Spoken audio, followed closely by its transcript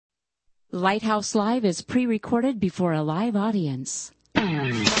Lighthouse Live is pre-recorded before a live audience.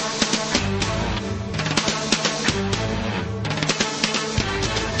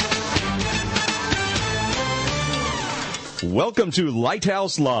 Welcome to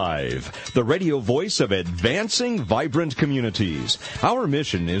Lighthouse Live, the radio voice of advancing vibrant communities. Our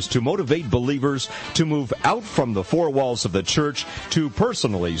mission is to motivate believers to move out from the four walls of the church to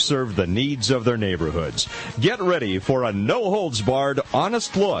personally serve the needs of their neighborhoods. Get ready for a no-holds-barred,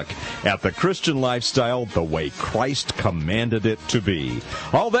 honest look at the Christian lifestyle the way Christ commanded it to be.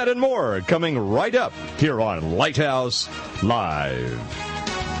 All that and more coming right up here on Lighthouse Live.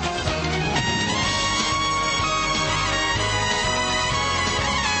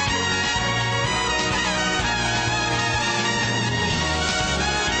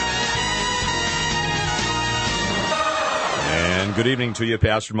 Good evening to you,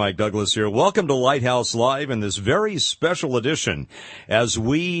 Pastor Mike Douglas here. Welcome to Lighthouse Live in this very special edition as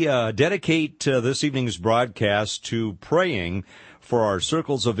we dedicate this evening's broadcast to praying for our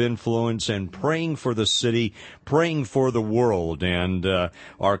circles of influence and praying for the city, praying for the world. And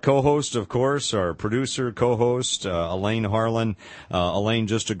our co-host, of course, our producer, co-host, Elaine Harlan. Elaine,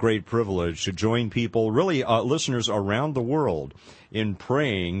 just a great privilege to join people, really listeners around the world, in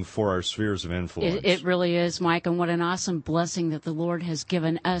praying for our spheres of influence. It really is, Mike, and what an awesome blessing that the Lord has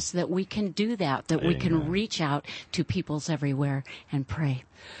given us, that we can do that we can reach out to peoples everywhere and pray.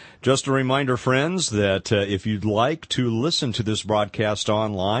 Just a reminder, friends, that if you'd like to listen to this broadcast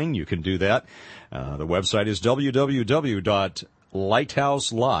online, you can do that. The website is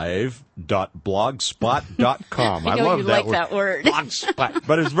www.lighthouselive.blogspot.com. I love that word. Blogspot,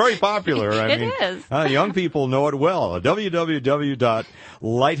 but it's very popular. It is. Young people know it well.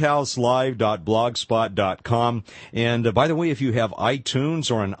 www.lighthouselive.blogspot.com. And by the way, if you have iTunes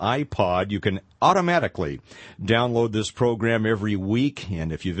or an iPod, you can automatically download this program every week.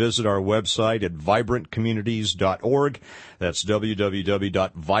 And if you visit our website at vibrantcommunities.org, that's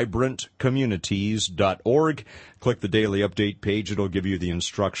www.vibrantcommunities.org. Click the daily update page. It'll give you the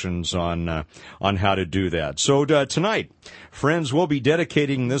instructions on how to do that. So tonight, friends, we'll be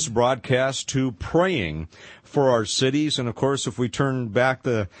dedicating this broadcast to praying for our cities. And, of course, if we turn back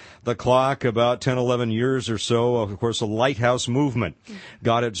the clock about 10, 11 years or so, of course, the Lighthouse movement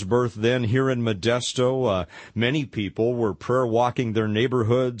got its birth then here in Modesto. Many people were prayer walking their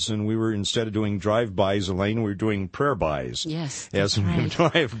neighborhoods, and we were, instead of doing drive-bys, Elaine, we were doing prayer-bys. Yes, as we right.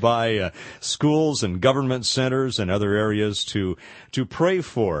 drive by schools and government centers and other areas to pray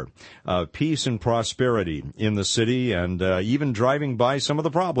for peace and prosperity in the city, and even driving by some of the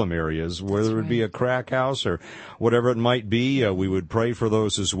problem areas, whether it be a crack house or whatever it might be, we would pray for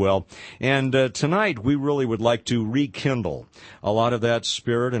those as well. And tonight, we really would like to rekindle a lot of that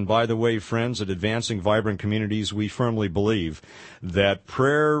spirit. And by the way, friends, at Advancing Vibrant Communities, we firmly believe that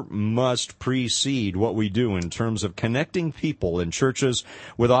prayer must precede what we do in terms of connecting people in churches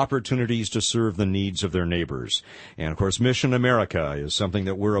with opportunities to serve the needs of their neighbors. And, of course, Mission America is something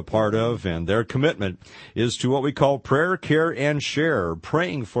that we're a part of, and their commitment is to what we call prayer, care, and share,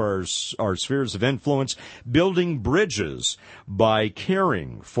 praying for our spheres of influence, building bridges by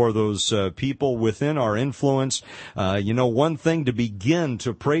caring for those people within our influence. One thing to begin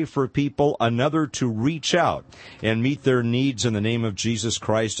to pray for people, another to reach out and meet their needs in the name of Jesus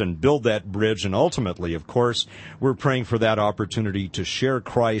Christ and build that bridge. And ultimately, of course, we're praying for that opportunity to share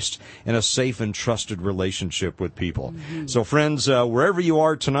Christ in a safe and trusted relationship with people. Mm-hmm. So, friends, wherever you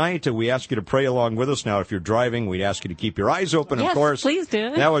are tonight, we ask you to pray along with us. Now, if you're driving, we'd ask you to keep your eyes open, yes, of course. Please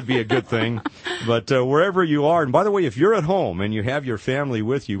do. That would be a good thing. But wherever you are, and by the way, if you're at home and you have your family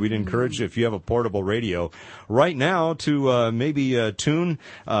with you, we'd encourage you, if you have a portable radio, right now to maybe tune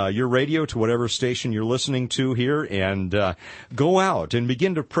your radio to whatever station you're listening to here, and go out and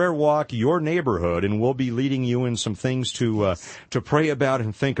begin to prayer walk your neighborhood, and we'll be leading you in some things to pray about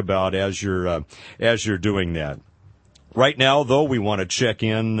and think about as you're doing that. Right now, though, we want to check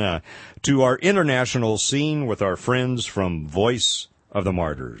in to our international scene with our friends from Voice of the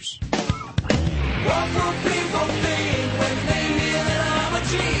Martyrs. What will people think when they hear that I'm a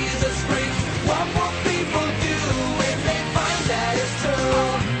Jesus freak? What will people do when they find that it's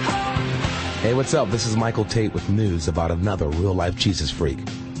true? Hey, what's up? This is Michael Tate with news about another real-life Jesus freak.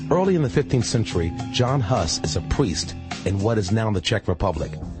 Early in the 15th century, John Huss is a priest in what is now the Czech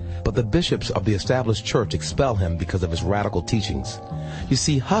Republic. But the bishops of the established church expel him because of his radical teachings. You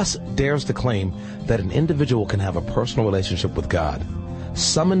see, Huss dares to claim that an individual can have a personal relationship with God.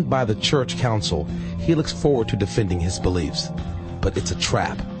 Summoned by the church council, he looks forward to defending his beliefs. But it's a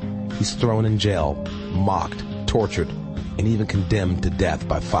trap. He's thrown in jail, mocked, tortured, and even condemned to death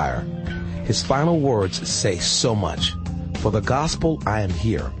by fire. His final words say so much. For the gospel, I am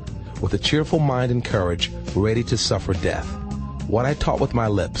here. with a cheerful mind and courage, ready to suffer death. What I taught with my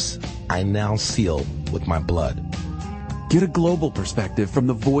lips, I now seal with my blood. Get a global perspective from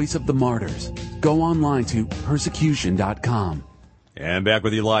the voice of the martyrs. Go online to persecution.com. And back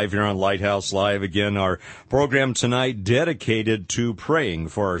with you live here on Lighthouse Live. Again, our program tonight dedicated to praying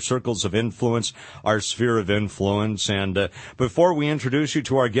for our circles of influence, our sphere of influence. And before we introduce you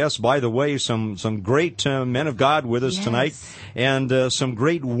to our guests, by the way, some great men of God with us tonight, and some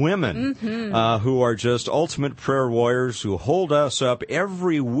great women who are just ultimate prayer warriors who hold us up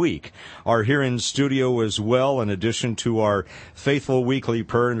every week, are here in studio as well, in addition to our faithful weekly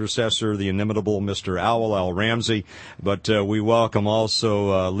prayer intercessor, the inimitable Mr. Owl Al Ramsey. But we welcome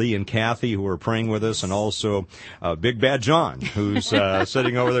also Lee and Kathy, who are praying with us, and also Big Bad John, who's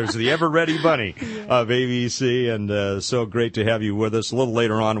sitting over there as the ever-ready bunny of ABC. And so great to have you with us. A little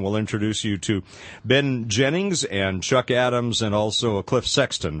later on, we'll introduce you to Ben Jennings and Chuck Adams, and also Cliff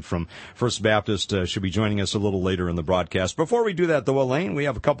Sexton from First Baptist should be joining us a little later in the broadcast. Before we do that, though, Elaine, we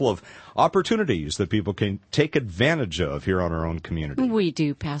have a couple of opportunities that people can take advantage of here on our own community. We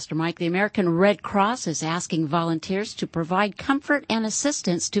do, Pastor Mike. The American Red Cross is asking volunteers to provide comfort and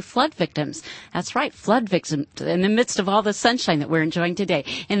assistance to flood victims. That's right, flood victims in the midst of all the sunshine that we're enjoying today.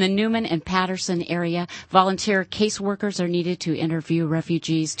 In the Newman and Patterson area, volunteer caseworkers are needed to interview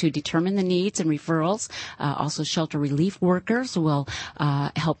refugees to determine the needs and referrals. Also, shelter relief workers will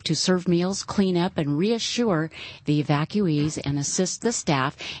help to serve meals, clean up, and reassure the evacuees and assist the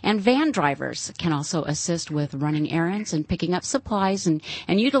staff. And van drivers can also assist with running errands and picking up supplies and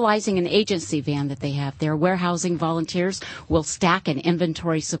utilizing an agency van that they have there. Warehousing volunteers will stack and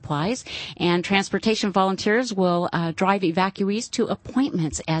inventory supplies, and transportation volunteers will drive evacuees to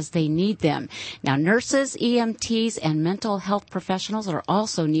appointments as they need them. Now, nurses, EMTs, and mental health professionals are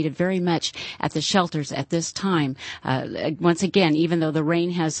also needed very much at the shelters at this time. Once again, even though the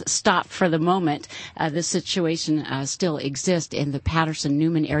rain has stopped for the moment, this situation still exists in the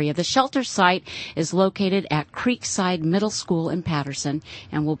Patterson-Newman area. The shelter site is located at Creekside Middle School in Patterson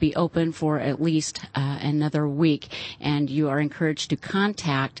and will be open for at least another week. And you are encouraged to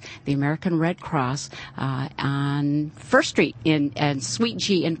contact the American Red Cross on First Street and Suite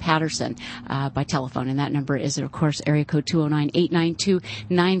G in Patterson by telephone. And that number is, of course, area code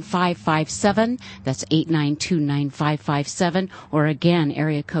 209-892-9557. That's 892-9557. Or again,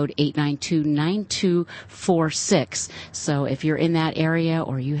 area code 892-9246. So if you're in that area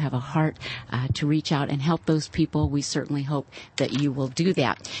or you have a heart to reach out and help those people, we certainly hope that you will do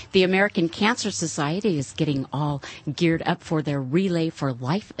that. The American Cancer Society is getting all geared up for their Relay for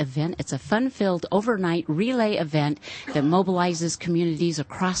Life event. It's a fun-filled overnight relay event that mobilizes communities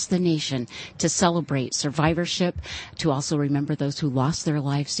across the nation to celebrate survivorship, to also remember those who lost their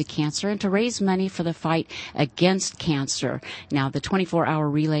lives to cancer, and to raise money for the fight against cancer. Now, the 24-hour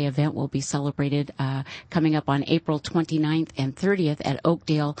relay event will be celebrated coming up on April 29th and 30th at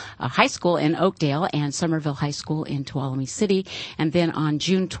Oakdale High School in Oakdale and Somerville High School in Tuolumne City, and then on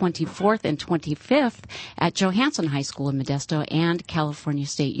June 24th and 25th at Johansson High School in Modesto and California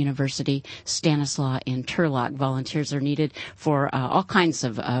State University Stanislaus in Turlock. Volunteers are needed for all kinds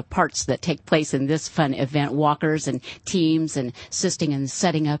of parts that take place in this fun event, walkers and teams, and assisting in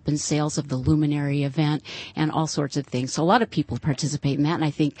setting up and sales of the luminary event, and all sorts of things. So a lot of people participate in that, and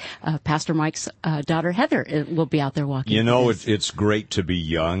I think Pastor Mike's daughter Heather will be out there walking. You know, it's great to be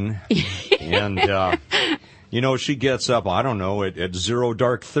young, and you know, she gets up, I don't know, at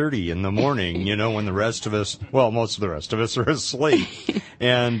 0:30 in the morning, you know, when the rest of us, well, most of the rest of us are asleep.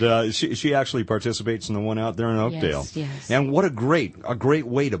 And she actually participates in the one out there in Oakdale. Yes. And what a great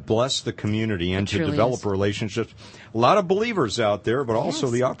way to bless the community and to develop relationships. A lot of believers out there, but also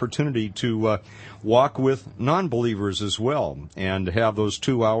the opportunity to walk with non-believers as well, and have those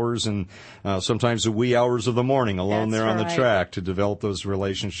 2 hours and sometimes the wee hours of the morning alone there on the track to develop those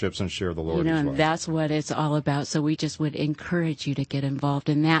relationships and share the Lord. And that's what it's all about. So we just would encourage you to get involved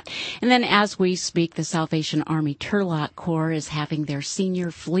in that. And then as we speak, the Salvation Army Turlock Corps is having their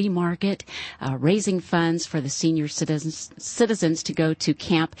senior flea market, raising funds for the senior citizens to go to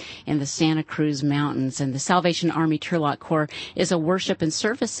camp in the Santa Cruz Mountains. And the Salvation Army Turlock Corps is a worship and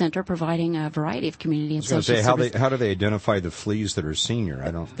service center providing a variety of community and social service. How do they identify the fleas that are senior?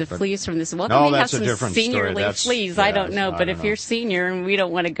 Fleas from this. Well, no, they may have that's some a different seniorly fleas. I don't know, but if you're senior and we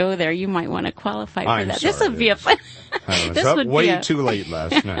don't want to go there, you might want to qualify for that. Sorry, this would be a fun. This would way too late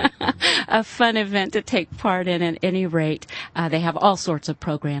last night. a fun event to take part in at any rate. They have all sorts of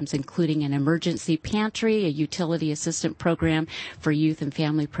programs, including an emergency pantry, a utility assistant program for youth and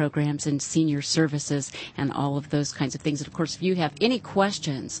family programs, and senior services, and all of those kinds of things. And of course, if you have any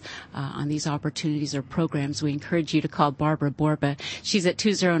questions on these opportunities or programs, we encourage you to call Barbara Borba. She's at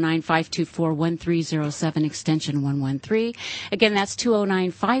 209-524-1307, extension 113. Again, that's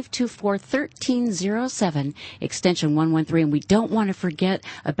 209-524-1307, extension 113. And we don't want to forget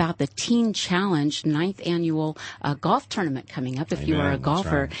about the Teen Challenge 9th annual golf tournament coming up. If you are a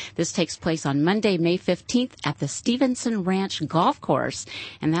golfer, this takes place on Monday, May 15th at the Stevenson Ranch Golf Course,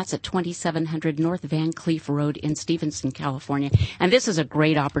 and that's at 2700 North Van Cleef Road in Stevenson, California. And this is a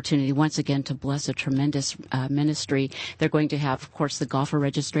great opportunity, once again, to bless a tremendous ministry. They're going to have, of course, the golfer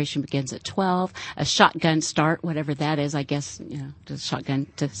registration begins at 12, a shotgun start, whatever that is, I guess, just shotgun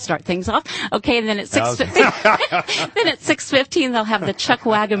to start things off. Okay, and then at 6:15, they'll have the Chuck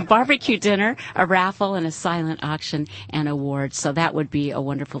Wagon barbecue dinner, a raffle, and a silent auction and awards. So that would be a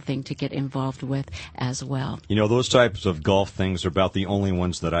wonderful thing to get involved with as well. Those types of golf things are about the only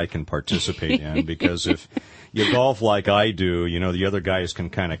ones that I can participate in, because if you golf like I do, the other guys can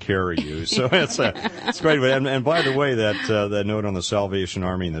kind of carry you. So it's great. And by the way, that note on the Salvation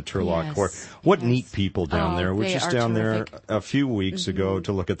Army and the Turlock Court, what neat people down there. We're just down there a few weeks ago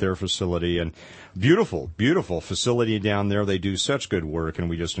to look at their facility, and beautiful, beautiful facility down there. They do such good work, and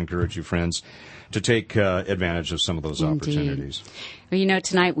we just encourage you, friends, to take advantage of some of those opportunities. Well,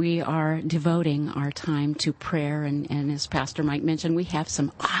 tonight we are devoting our time to prayer, and as Pastor Mike mentioned, we have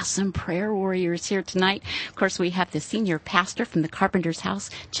some awesome prayer warriors here tonight. Of course, we have the senior pastor from the Carpenter's House,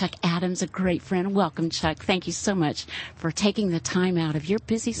 Chuck Adams, a great friend. Welcome, Chuck. Thank you so much for taking the time out of your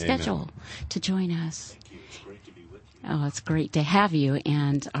busy schedule to join us. Oh, it's great to have you.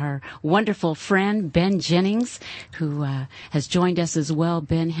 And our wonderful friend, Ben Jennings, who has joined us as well.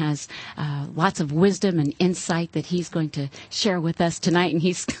 Ben has lots of wisdom and insight that he's going to share with us tonight. And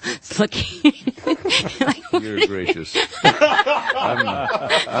he's looking... You're gracious.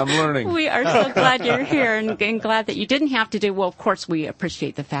 I'm learning. We are so glad you're here, and glad that you didn't have to do... Well, of course, we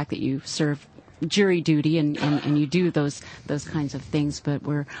appreciate the fact that you serve jury duty and you do those kinds of things, but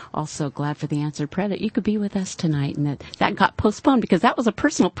we're also glad for the answered prayer that you could be with us tonight, and that got postponed because that was a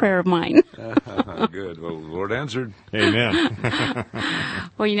personal prayer of mine. Good. Well, the Lord answered. Amen.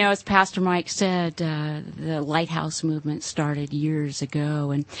 Well, as Pastor Mike said, the Lighthouse movement started years ago,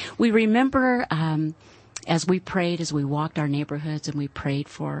 and we remember as we prayed, as we walked our neighborhoods, and we prayed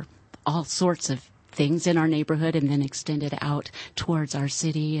for all sorts of things in our neighborhood, and then extended out towards our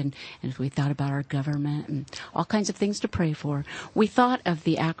city, and as we thought about our government and all kinds of things to pray for, we thought of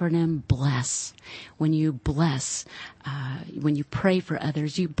the acronym BLESS. When you bless, when you pray for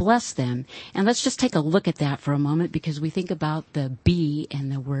others, you bless them. And let's just take a look at that for a moment, because we think about the B in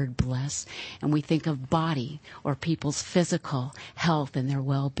the word bless, and we think of body or people's physical health and their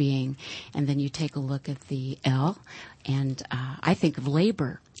well-being. And then you take a look at the L, and I think of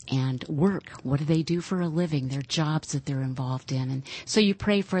labor and work. What do they do for a living? Their jobs that they're involved in. And so you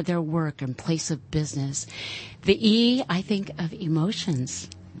pray for their work and place of business. The E, I think of emotions.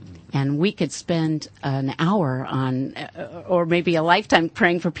 And we could spend an hour on, or maybe a lifetime,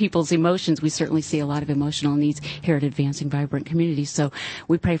 praying for people's emotions. We certainly see a lot of emotional needs here at Advancing Vibrant Communities. So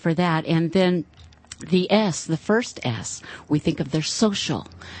we pray for that. And then the S, the first S, we think of their social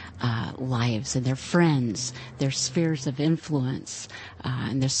lives and their friends, their spheres of influence,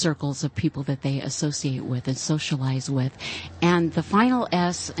 and their circles of people that they associate with and socialize with. And the final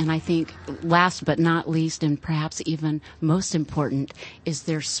S, and I think last but not least, and perhaps even most important, is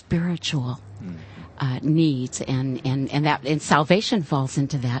their spiritual needs, and salvation falls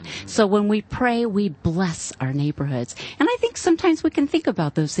into that. So when we pray, we bless our neighborhoods. And I think sometimes we can think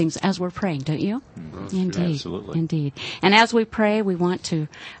about those things as we're praying, don't you? Indeed. Absolutely. Indeed. And as we pray, we want to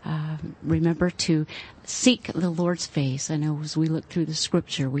remember to seek the Lord's face. I know as we look through the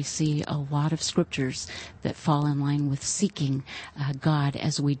scripture, we see a lot of scriptures that fall in line with seeking God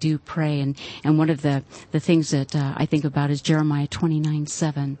as we do pray. And one of the things that I think about is Jeremiah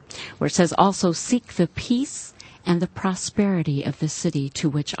 29:7, where it says, also seek the peace and the prosperity of the city to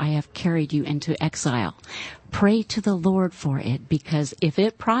which I have carried you into exile. Pray to the Lord for it, because if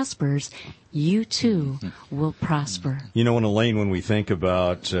it prospers, you too will prosper. And Elaine, when we think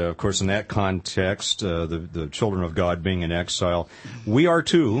about, of course, in that context, the children of God being in exile, we are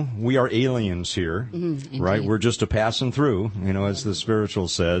too. We are aliens here, right? We're just a passing through, as the spiritual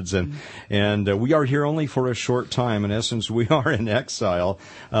says, and we are here only for a short time. In essence, we are in exile,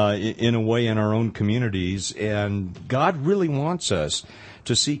 in a way, in our own communities, and God really wants us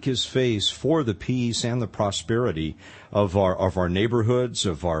to seek His face for the peace and the prosperity of our neighborhoods,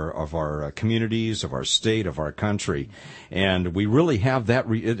 of our communities, of our state, of our country. And we really have that.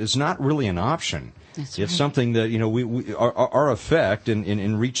 It's not really an option. That's It's right. something that, our effect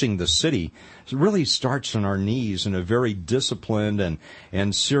in reaching the city really starts on our knees in a very disciplined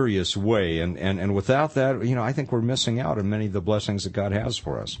and serious way. And without that, I think we're missing out on many of the blessings that God has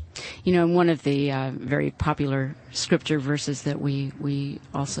for us. One of the very popular scripture verses that we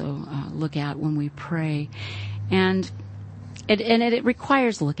also look at when we pray, and it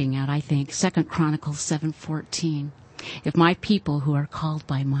requires looking at, I think, 2 Chronicles 7:14. If my people who are called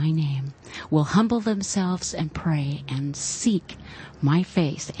by my name will humble themselves and pray and seek my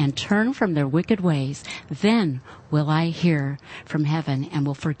face and turn from their wicked ways, then will I hear from heaven and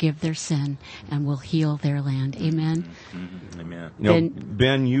will forgive their sin and will heal their land. Amen. Amen.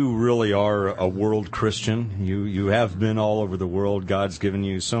 Ben, you really are a world Christian. You have been all over the world. God's given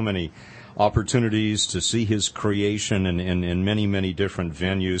you so many opportunities to see His creation in many, many different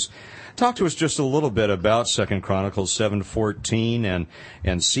venues. Talk to us just a little bit about 2 Chronicles 7:14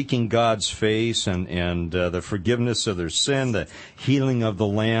 and seeking God's face and the forgiveness of their sin, the healing of the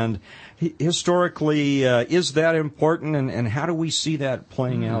land. Historically, is that important, and how do we see that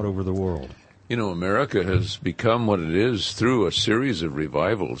playing out over the world? America has become what it is through a series of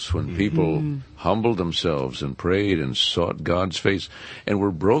revivals when people humbled themselves and prayed and sought God's face and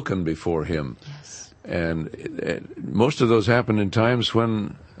were broken before Him. Yes. And most of those happened in times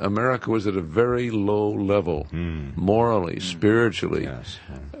when America was at a very low level, morally, spiritually, Yes.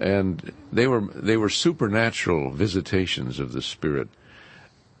 and they were supernatural visitations of the Spirit.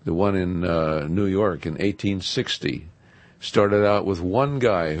 The one in New York in 1860 started out with one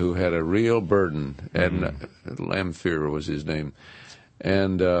guy who had a real burden, and Lamphere was his name,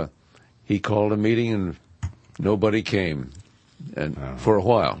 and he called a meeting and nobody came, and for a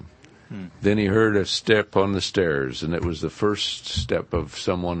while. Then he heard a step on the stairs, and it was the first step of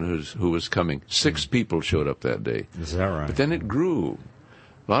someone who was coming. 6 people showed up that day. Is that right? But then it grew.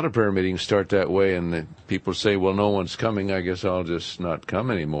 A lot of prayer meetings start that way, and the people say, well, no one's coming, I guess I'll just not come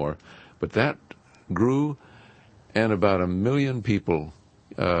anymore. But that grew, and about 1 million people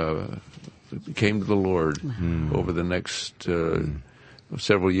came to the Lord over the next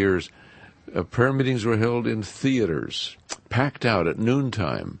several years. Prayer meetings were held in theaters, packed out at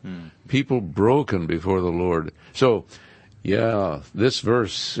noontime, people broken before the Lord. So, this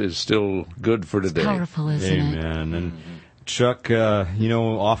verse is still good for today. It's powerful, isn't it? Amen. And Chuck,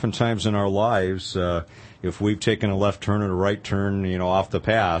 oftentimes in our lives, if we've taken a left turn or a right turn, off the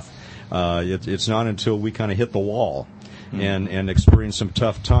path, it's not until we kind of hit the wall and experience some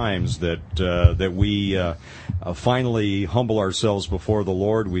tough times that we finally humble ourselves before the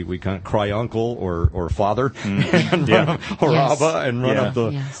Lord. We kind of cry uncle or father and or Yes. Abba and run up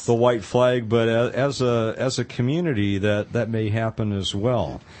Yes. the white flag. But as a community, that may happen as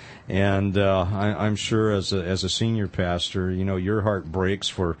well. And I'm sure as a senior pastor, your heart breaks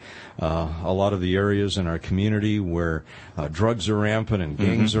for a lot of the areas in our community where drugs are rampant and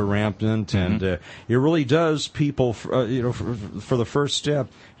gangs are rampant, and it really does people. For the first step,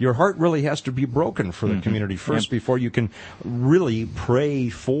 your heart really has to be broken for the community first before you can really pray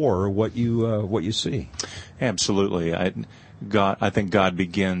for what you see. Absolutely. I think God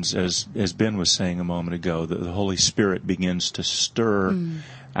begins, as Ben was saying a moment ago, that the Holy Spirit begins to stir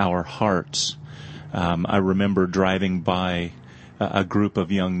our hearts. I remember driving by a group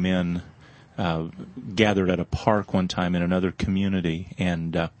of young men gathered at a park one time in another community,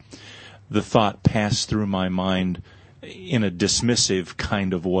 and the thought passed through my mind in a dismissive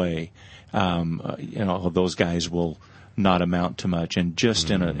kind of way. Those guys will not amount to much. And just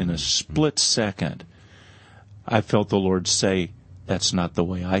in a split second, I felt the Lord say, "That's not the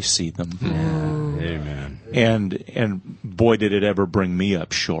way I see them." Amen. And boy, did it ever bring me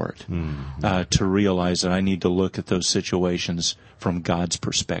up short to realize that I need to look at those situations from God's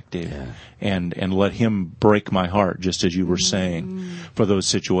perspective and let Him break my heart, just as you were saying, for those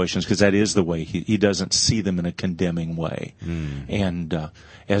situations, because that is the way. He doesn't see them in a condemning way. And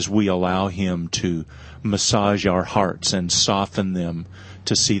as we allow Him to massage our hearts and soften them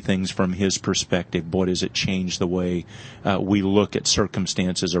to see things from His perspective, boy, does it change the way we look at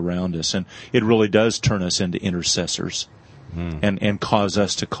circumstances around us. And it really does turn us into intercessors and cause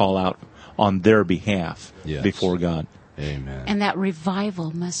us to call out on their behalf before God. Amen. And that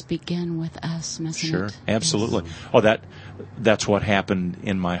revival must begin with us, mustn't Sure, it? absolutely. Oh, that's what happened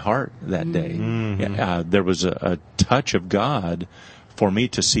in my heart that day. There was a touch of God for me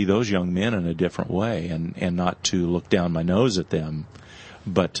to see those young men in a different way and not to look down my nose at them,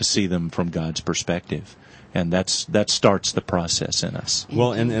 but to see them from God's perspective. And that starts the process in us.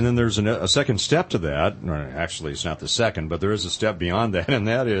 Well, and then there's a second step to that. Or actually, it's not the second, but there is a step beyond that, and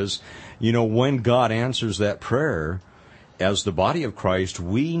that is, when God answers that prayer, as the body of Christ,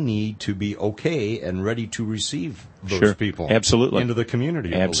 we need to be okay and ready to receive those people Absolutely. into the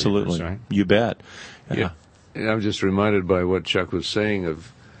community. Absolutely. Believers, right? You bet. Yeah. And I'm just reminded by what Chuck was saying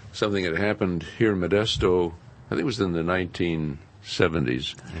of something that happened here in Modesto, I think it was in the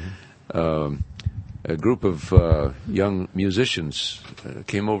 1970s. A group of young musicians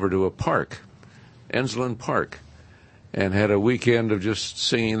came over to a park, Ensland Park, and had a weekend of just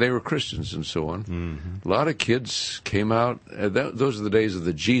singing. They were Christians and so on. Mm-hmm. A lot of kids came out. Those are the days of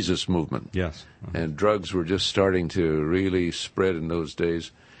the Jesus movement. Yes. And drugs were just starting to really spread in those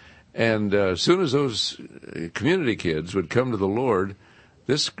days. And as soon as those community kids would come to the Lord,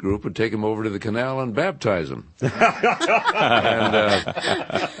 this group would take them over to the canal and baptize them. And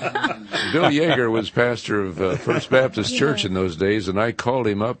Bill Yeager was pastor of First Baptist Church in those days, and I called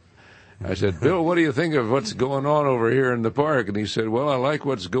him up. I said, Bill, what do you think of what's going on over here in the park? And he said, well, I like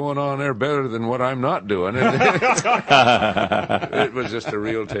what's going on there better than what I'm not doing. And it was just a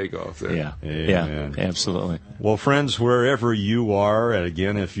real takeoff there. Yeah, Amen. Yeah, absolutely. Well, friends, wherever you are, and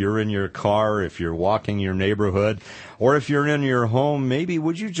again, if you're in your car, if you're walking your neighborhood, or if you're in your home, maybe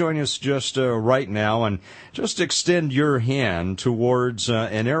would you join us just right now and just extend your hand towards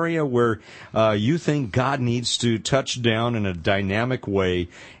an area where you think God needs to touch down in a dynamic way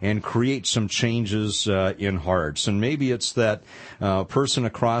and create some changes in hearts. And maybe it's that person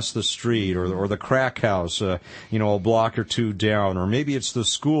across the street or the crack house, a block or two down, or maybe it's the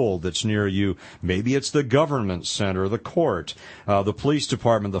school that's near you. Maybe it's the government center, the court, the police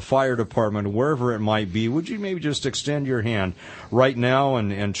department, the fire department, wherever it might be. Would you maybe just extend your hand right now?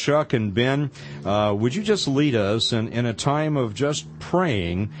 And Chuck and Ben, would you just lead us in a time of just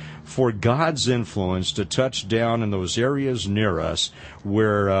praying for God's influence to touch down in those areas near us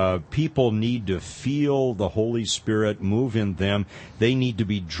where people need to feel the Holy Spirit move in them. They need to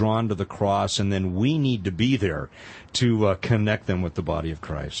be drawn to the cross, and then we need to be there to connect them with the body of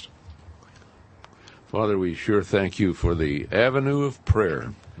Christ. Father, we sure thank you for the avenue of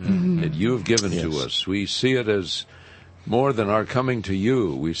prayer that you have given to us. We see it as more than our coming to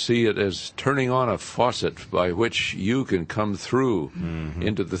you. We see it as turning on a faucet by which you can come through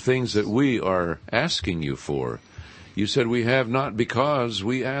into the things that we are asking you for. You said we have not because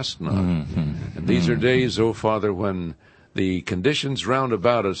we ask not. And these are days, O Father, when the conditions round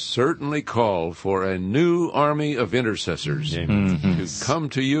about us certainly call for a new army of intercessors to come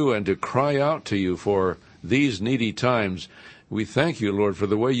to you and to cry out to you for these needy times. We thank you, Lord, for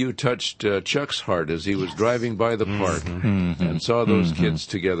the way you touched Chuck's heart as he was driving by the park and saw those kids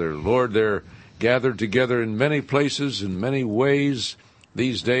together. Lord, they're gathered together in many places, in many ways,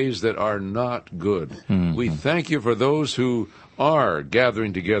 these days that are not good. We thank you for those who are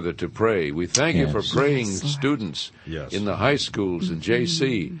gathering together to pray. We thank you for praying students in the high schools and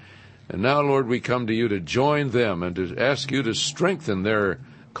JC. And now, Lord, we come to you to join them and to ask you to strengthen their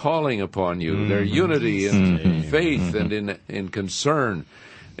calling upon you, their unity in faith and in concern.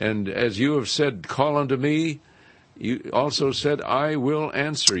 And as you have said, call unto me, you also said, I will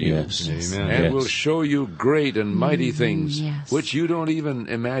answer you and will show you great and mighty things which you don't even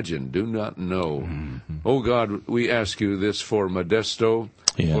imagine, do not know. Oh God, we ask you this for Modesto,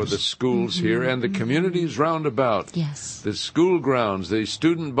 for the schools here and the communities round about, the school grounds, the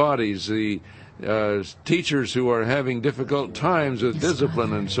student bodies, the teachers who are having difficult times with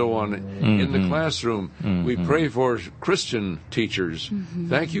discipline and so on in the classroom. We pray for Christian teachers.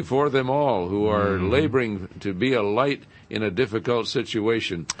 Thank you for them all who are laboring to be a light in a difficult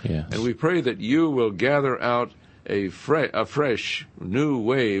situation. And we pray that you will gather out a fresh new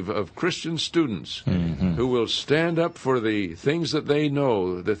wave of Christian students who will stand up for the things that they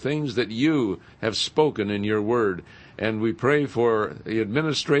know, the things that you have spoken in your word. And we pray for the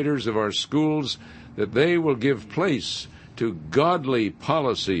administrators of our schools that they will give place to godly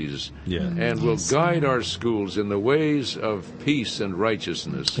policies and will guide our schools in the ways of peace and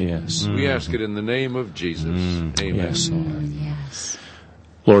righteousness. We ask it in the name of Jesus. Amen. Yes, Lord.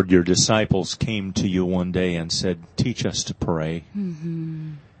 Lord, your disciples came to you one day and said, teach us to pray.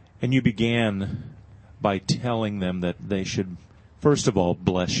 And you began by telling them that they should first of all,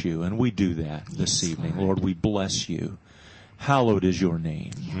 bless you, and we do that this evening. Lord, we bless you. Hallowed is your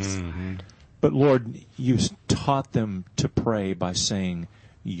name. But Lord, you taught them to pray by saying,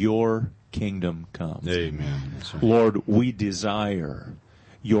 your kingdom come. Amen. Right. Lord, we desire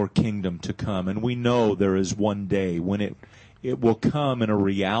your kingdom to come, and we know there is one day when it will come in a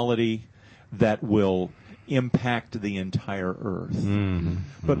reality that will impact the entire earth. Mm-hmm.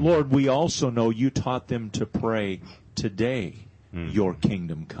 But Lord, we also know you taught them to pray today, your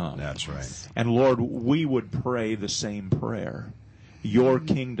kingdom come. That's right. And Lord, we would pray the same prayer. Your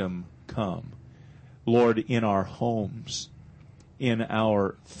kingdom come. Lord, in our homes, in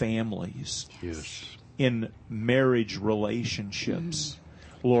our families, Yes. in marriage relationships,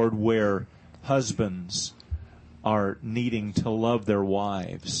 Lord, where husbands are needing to love their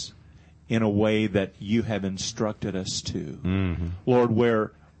wives in a way that you have instructed us to. Lord,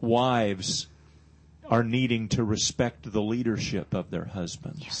 where wives are needing to respect the leadership of their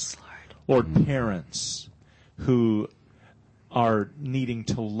husbands. Yes, Lord. Lord, parents who are needing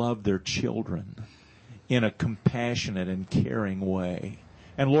to love their children in a compassionate and caring way.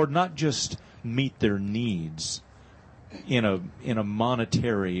 And Lord, not just meet their needs in a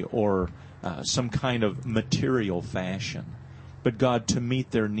monetary or some kind of material fashion, but God, to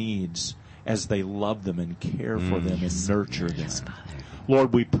meet their needs as they love them and care for them and nurture them. Yes, Father.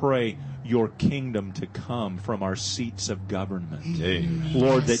 Lord, we pray your kingdom to come from our seats of government. Amen.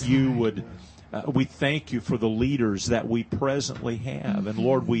 Lord, that you would, we thank you for the leaders that we presently have. And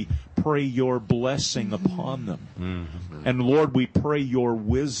Lord, we pray your blessing upon them. And Lord, we pray your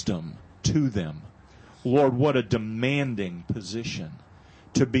wisdom to them. Lord, what a demanding position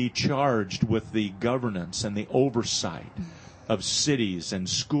to be charged with the governance and the oversight of cities and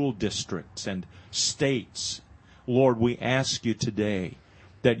school districts and states. Lord, we ask you today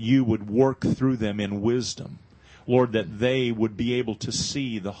that you would work through them in wisdom. Lord, that they would be able to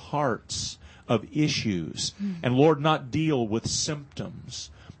see the hearts of issues. And Lord, not deal with symptoms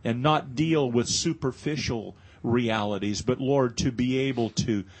and not deal with superficial realities, but Lord, to be able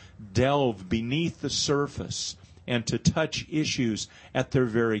to delve beneath the surface and to touch issues at their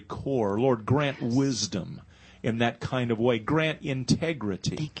very core. Lord, grant wisdom in that kind of way. Grant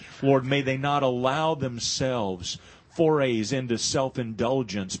integrity. Lord, may they not allow themselves forays into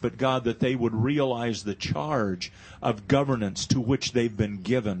self-indulgence, but God, that they would realize the charge of governance to which they've been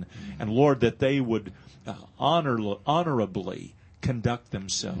given. And Lord, that they would honorably conduct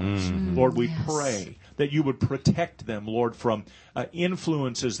themselves. Lord, we pray that you would protect them, Lord, from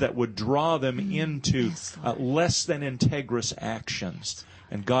influences that would draw them into less than integrous actions.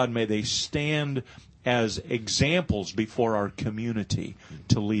 And God, may they stand as examples before our community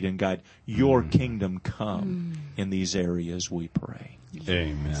to lead and guide. Your kingdom come in these areas, we pray.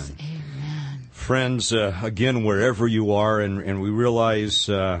 Amen. Amen. Friends, again, wherever you are, and we realize,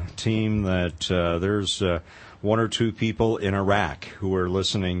 team, that there's one or two people in Iraq who are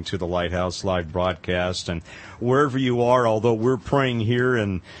listening to the Lighthouse Live broadcast. And wherever you are, although we're praying here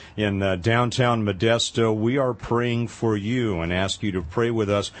in downtown Modesto, we are praying for you and ask you to pray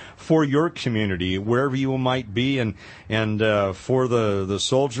with us for your community, wherever you might be, and for the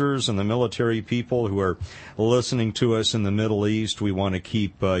soldiers and the military people who are listening to us in the Middle East. We want to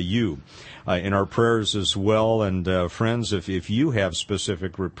keep you in our prayers as well. And friends, if you have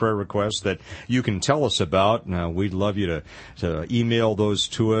specific prayer requests that you can tell us about, we'd love you to email those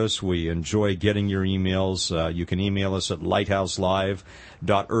to us. We enjoy getting your emails. You can email us at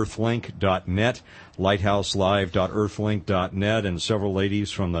lighthouselive.earthlink.net, lighthouselive.earthlink.net, and several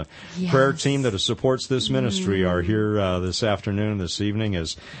ladies from the prayer team that supports this ministry are here this afternoon, this evening,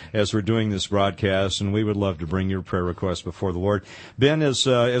 as we're doing this broadcast, and we would love to bring your prayer requests before the Lord. Ben,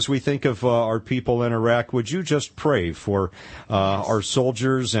 as we think of our people in Iraq, would you just pray for our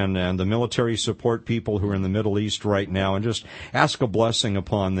soldiers and the military support people who are in the Middle East right now, and just ask a blessing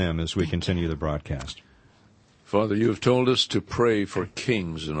upon them as we continue the broadcast? Father, you have told us to pray for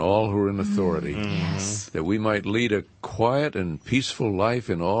kings and all who are in authority, that we might lead a quiet and peaceful life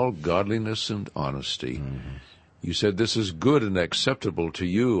in all godliness and honesty. You said this is good and acceptable to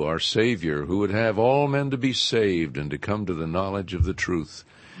you, our Savior, who would have all men to be saved and to come to the knowledge of the truth.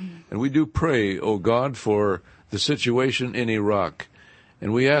 And we do pray, O God, for the situation in Iraq.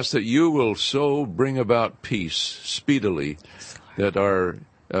 And we ask that you will so bring about peace speedily that our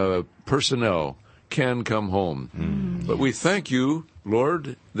personnel can come home. But we thank you,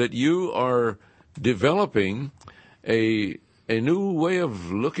 Lord, that you are developing a new way of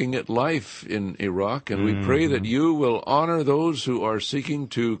looking at life in Iraq, and we pray that you will honor those who are seeking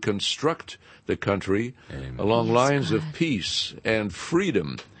to construct the country along lines of peace and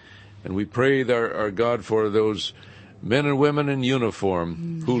freedom. And we pray, our God, for those men and women in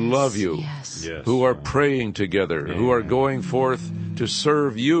uniform who love you, who are praying together, who are going forth to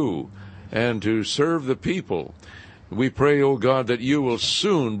serve you and to serve the people. We pray, O God, that you will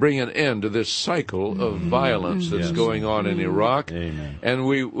soon bring an end to this cycle of violence that's going on in Iraq. And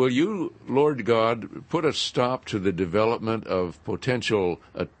will you, Lord God, put a stop to the development of potential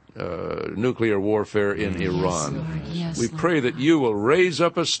nuclear warfare in Iran. Lord. Yes, We Lord. pray that you will raise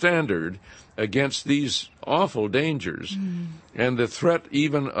up a standard against these awful dangers and the threat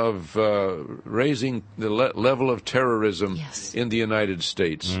even of raising the level of terrorism Yes. in the United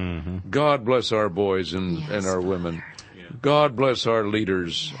States. God bless our boys and Yes, our women. God bless our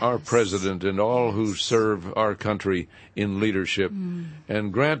leaders, our president, and all who serve our country in leadership,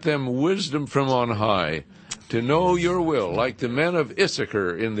 and grant them wisdom from on high to know your will, like the men of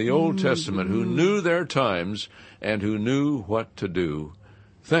Issachar in the Old Testament, who knew their times and who knew what to do.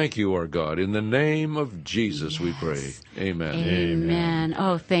 Thank you, our God. In the name of Jesus, we pray. Amen. Amen.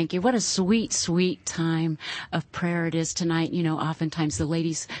 Oh, thank you. What a sweet, sweet time of prayer it is tonight. You know, oftentimes the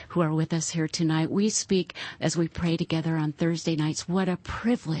ladies who are with us here tonight, we speak as we pray together on Thursday nights. What a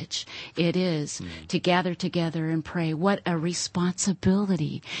privilege it is to gather together and pray. What a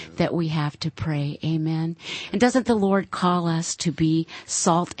responsibility that we have to pray. Amen. And doesn't the Lord call us to be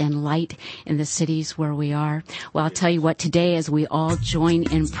salt and light in the cities where we are? Well, I'll tell you what, today as we all join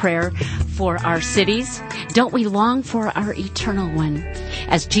in prayer for our cities, don't we long for our eternal one?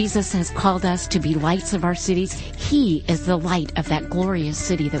 As Jesus has called us to be lights of our cities, He is the light of that glorious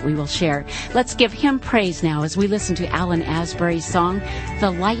city that we will share. Let's give Him praise now as we listen to Alan Asbury's song, The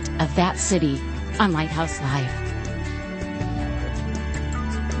Light of That City, on Lighthouse Live.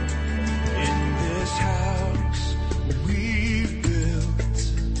 In this house we've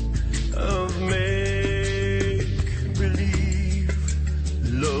built of make-believe,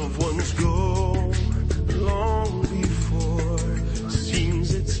 loved ones go long before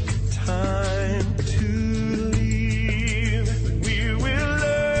seems it's time to leave. We will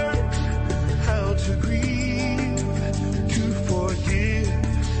learn how to grieve, to forgive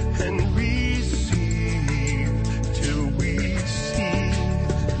and receive till we see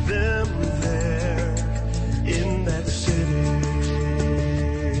them there in that city.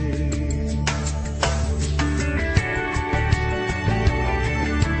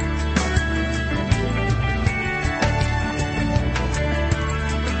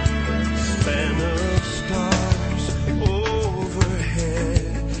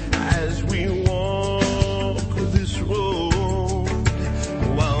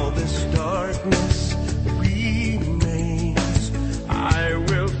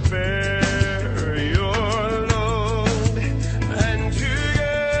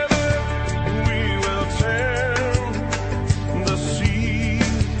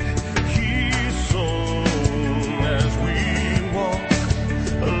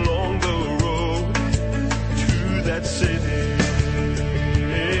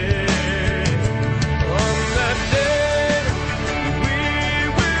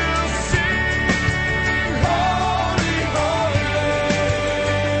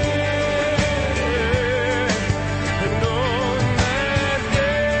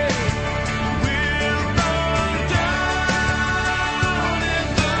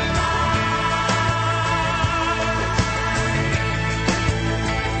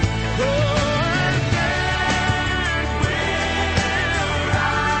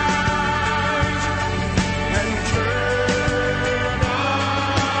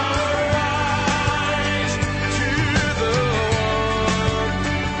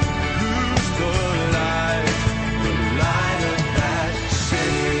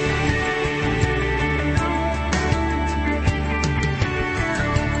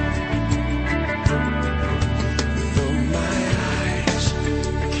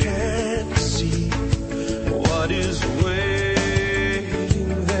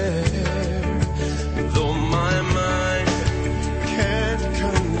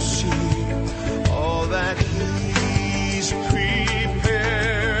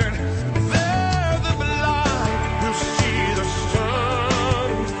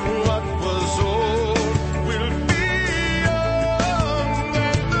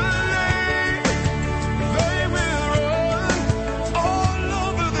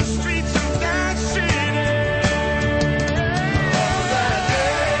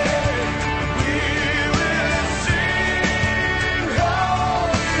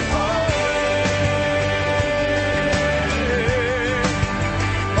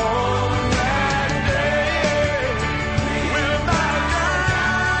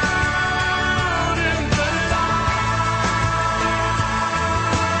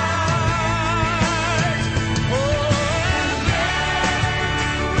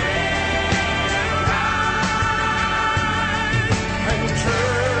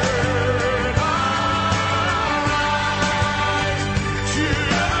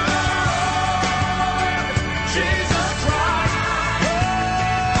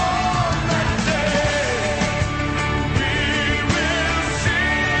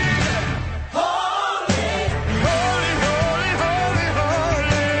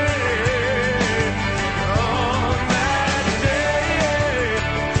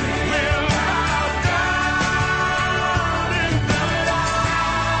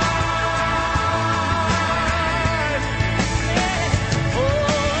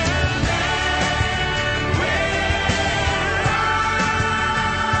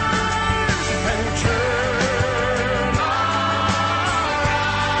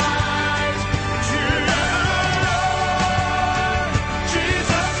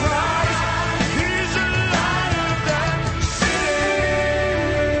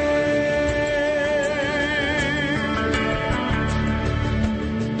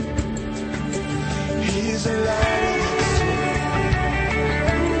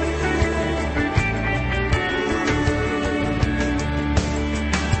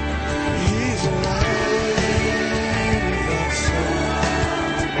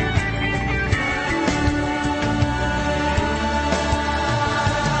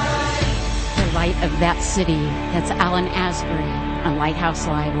 light of that city. That's Alan Asbury on Lighthouse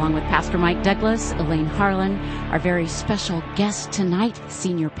Live, along with Pastor Mike Douglas, Elaine Harlan, our very special guest tonight,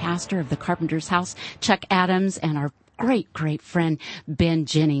 senior pastor of the Carpenter's House, Chuck Adams, and our great friend Ben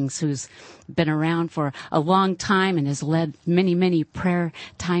Jennings, who's been around for a long time and has led many prayer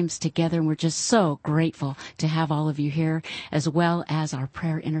times together. And we're just so grateful to have all of you here, as well as our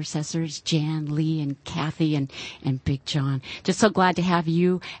prayer intercessors, Jan, Lee, and Kathy, and Big John. Just so glad to have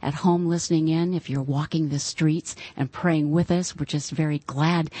you at home listening in. If you're walking the streets and praying with us, we're just very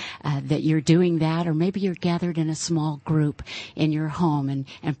glad that you're doing that. Or maybe you're gathered in a small group in your home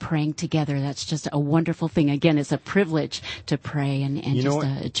and praying together. That's just a wonderful thing. Again, it's a privilege to pray and just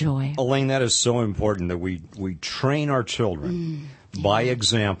a joy. Elaine, that is so important that we train our children by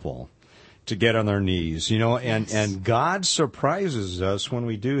example to get on their knees, and God surprises us when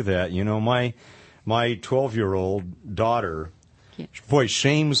we do that. My 12-year-old daughter, boy,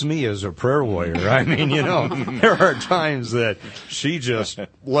 shames me as a prayer warrior. I mean, there are times that she just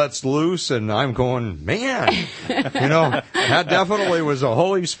lets loose, and I'm going, man, that definitely was the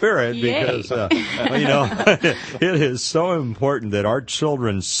Holy Spirit, because, it is so important that our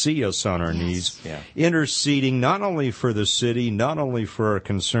children see us on our knees, interceding not only for the city, not only for our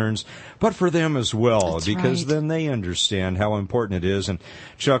concerns, but for them as well, because then they understand how important it is. And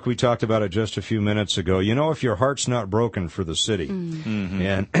Chuck, we talked about it just a few minutes ago. If your heart's not broken for the city,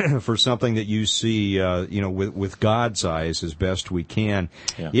 and for something that you see, with God's eyes as best we can,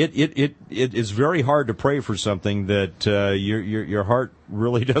 it is very hard to pray for something that your heart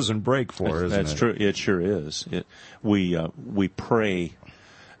really doesn't break for. That's true. It sure is. We pray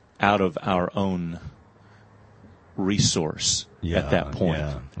out of our own resource at that point.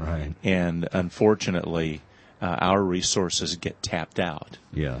 Yeah, right. And unfortunately, our resources get tapped out.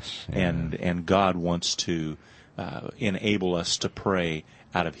 Yes. Yeah. And God wants to enable us to pray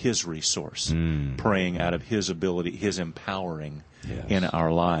out of His resource, praying out of His ability, His empowering in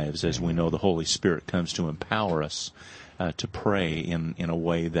our lives, as we know the Holy Spirit comes to empower us to pray in a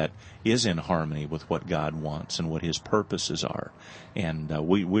way that is in harmony with what God wants and what His purposes are. And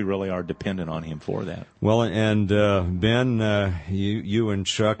we really are dependent on Him for that. Well, and Ben, you and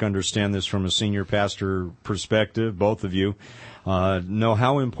Chuck understand this from a senior pastor perspective. Both of you know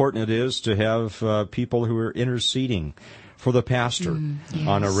how important it is to have people who are interceding for the pastor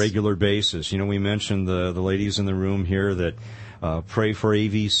on a regular basis. We mentioned the ladies in the room here that pray for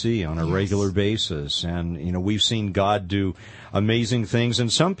AVC on a regular basis. And, we've seen God do amazing things.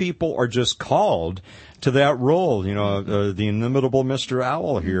 And some people are just called to that role, the inimitable Mr.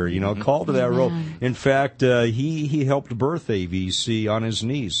 Owl here, called to that role. In fact, he helped birth AVC on his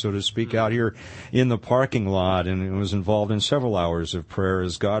knees, so to speak, out here in the parking lot, and was involved in several hours of prayer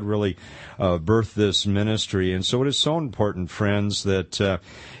as God really birthed this ministry. And so it is so important, friends, that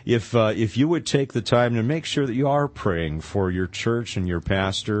if you would take the time to make sure that you are praying for your church and your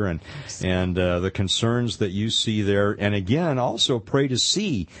pastor and the concerns that you see there, and again, also pray to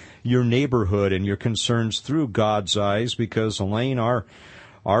see your neighborhood and your concerns through God's eyes, because, Elaine, our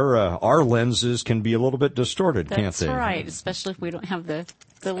lenses can be a little bit distorted, can't they? That's right, especially if we don't have the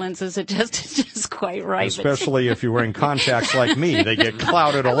lenses just quite right. Especially if you're wearing contacts like me. They get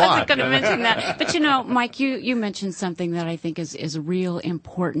clouded a lot. I wasn't going to mention that. But Mike, you mentioned something that I think is real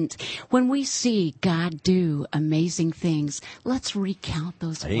important. When we see God do amazing things, let's recount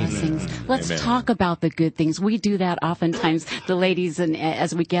those blessings. Let's talk about the good things. We do that oftentimes, the ladies, and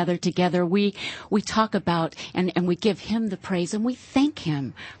as we gather together, we talk about and we give Him the praise, and we thank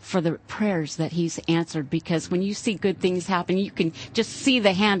Him for the prayers that He's answered, because when you see good things happen, you can just see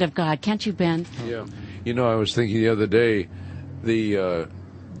the hand of God, can't you, Ben? Yeah. I was thinking the other day, the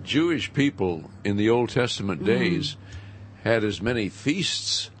Jewish people in the Old Testament days had as many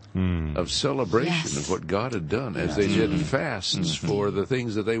feasts of celebration of what God had done as they did fasts for the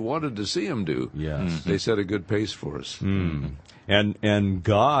things that they wanted to see Him do. Yes. They set a good pace for us. And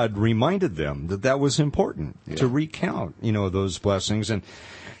God reminded them that was important to recount, those blessings. And,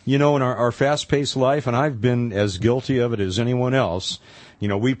 in our fast-paced life, and I've been as guilty of it as anyone else,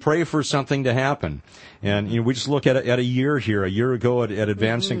 we pray for something to happen. And, we just look at a year here. A year ago at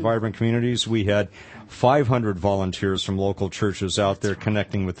Advancing Vibrant Communities, we had 500 volunteers from local churches out there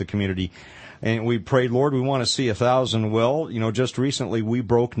connecting with the community. And we prayed, Lord, we want to see 1,000. Well, just recently we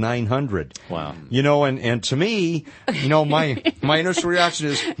broke 900. Wow. And to me, my initial reaction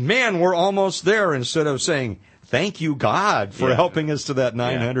is, man, we're almost there, instead of saying, thank you, God, for helping us to that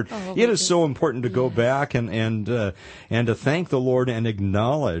 900. Oh, it is so important to go back and to thank the Lord and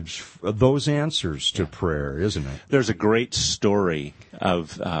acknowledge those answers to prayer, isn't it? There's a great story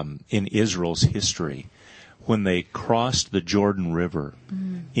of in Israel's history when they crossed the Jordan River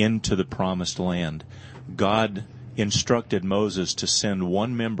into the promised land, God instructed Moses to send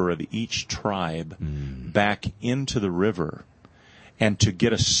one member of each tribe back into the river and to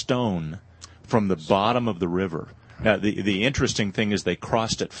get a stone from the bottom of the river. Now, the interesting thing is they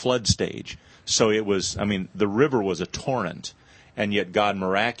crossed at flood stage. So it was, the river was a torrent, and yet God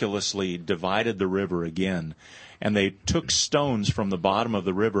miraculously divided the river again. And they took stones from the bottom of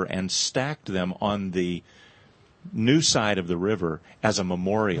the river and stacked them on the new side of the river as a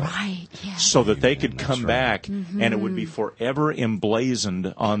memorial. Right, yes. So that they could come back and it would be forever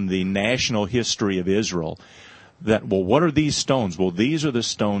emblazoned on the national history of Israel. That, well, what are these stones? Well, these are the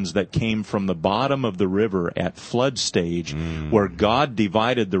stones that came from the bottom of the river at flood stage, where God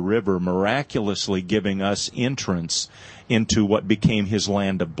divided the river, miraculously giving us entrance into what became his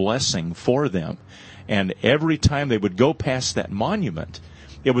land of blessing for them. And every time they would go past that monument,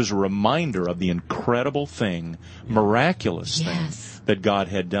 it was a reminder of the incredible thing, miraculous thing that God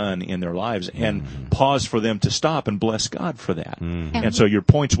had done in their lives, and pause for them to stop and bless God for that. And so your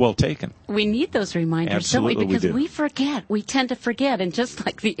point's well taken. We need those reminders, Absolutely, don't we? Because we do. we forget. We tend to forget. And just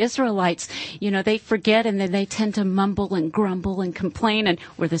like the Israelites, they forget and then they tend to mumble and grumble and complain. And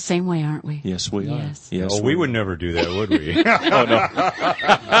we're the same way, aren't we? Yes, we are. Yes, we would never do that, would we? Oh, no.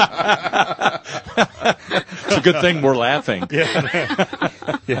 It's a good thing we're laughing.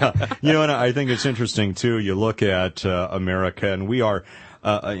 Yeah. And I think it's interesting, too. You look at America, and we are,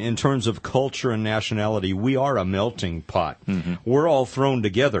 in terms of culture and nationality, we are a melting pot. We're all thrown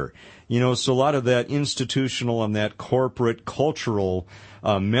together. So a lot of that institutional and that corporate cultural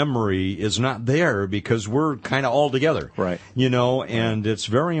memory is not there because we're kind of all together. Right. And it's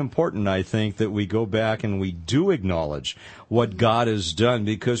very important, I think, that we go back and we do acknowledge what God has done,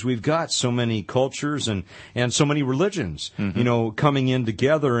 because we've got so many cultures and so many religions, coming in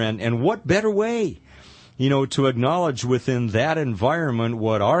together. And what better way, to acknowledge within that environment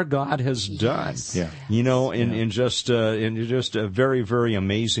what our God has done, in just very, very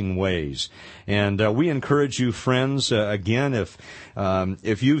amazing ways. And we encourage you, friends, again, if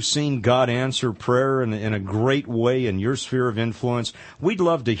you've seen God answer prayer in a great way in your sphere of influence, we'd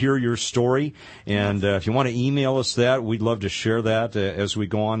love to hear your story. And if you want to email us that, we'd love to share that as we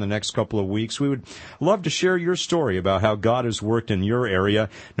go on the next couple of weeks. We would love to share your story about how God has worked in your area,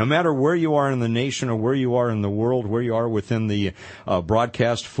 no matter where you are in the nation or where you are in the world, where you are within the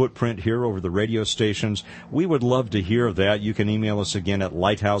broadcast footprint here over the radio stations. We would love to hear that. You can email us again at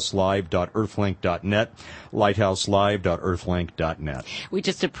lighthouselive.earthlink.net, lighthouselive.earthlink.net. We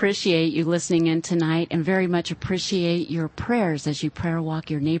just appreciate you listening in tonight and very much appreciate your prayers as you prayer walk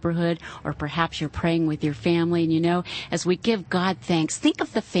your neighborhood, or perhaps you're praying with your family. And as we give God thanks, think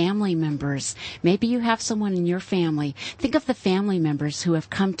of the family members. Maybe you have someone in your family. Think of the family members who have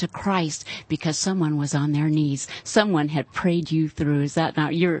come to Christ because someone was on their knees. Someone had prayed you through. Is that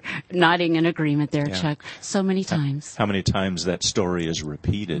not? You're nodding in agreement there, Chuck. So many times. How many times that story is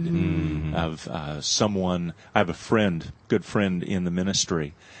repeated of someone. I have a good friend in the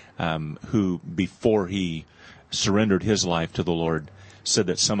ministry, who, before he surrendered his life to the Lord, said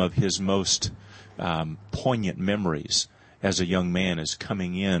that some of his most poignant memories as a young man is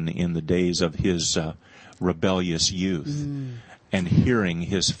coming in the days of his rebellious youth and hearing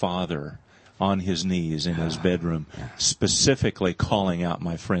his father on his knees in his bedroom, specifically calling out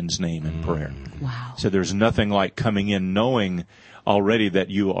my friend's name in prayer. Wow. So there's nothing like coming in knowing already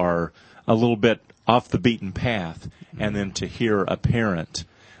that you are a little bit off the beaten path, and then to hear a parent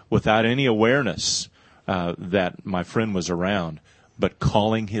without any awareness that my friend was around, but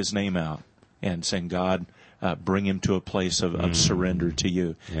calling his name out and saying, God, bring him to a place of surrender to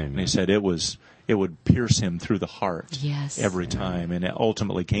you. Amen. And he said it would pierce him through the heart every time. And it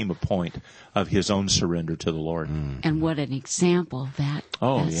ultimately came a point of his own surrender to the Lord. And what an example that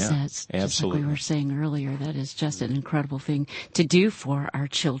sets. Absolutely. Just like we were saying earlier, that is just an incredible thing to do for our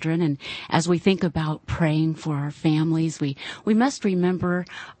children. And as we think about praying for our families, we must remember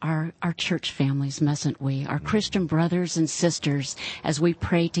our church families, mustn't we? Our Christian brothers and sisters, as we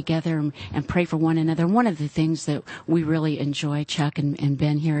pray together and pray for one another. One of the things that we really enjoy, Chuck and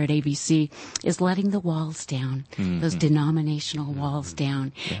Ben here at ABC, is letting the walls down, those denominational walls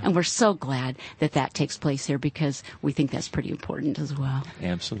down. And we're so glad that takes place here, because we think that's pretty important as well.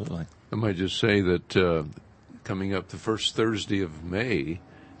 Absolutely. I might just say that coming up the first Thursday of May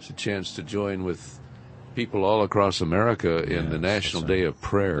is a chance to join with people all across America in the National Day of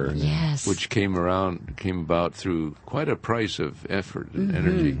Prayer, which came about through quite a price of effort and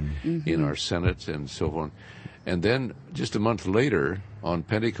energy in our Senate and so on. And then just a month later, on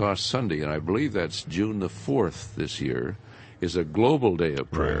Pentecost Sunday, and I believe that's June the 4th this year, is a global day of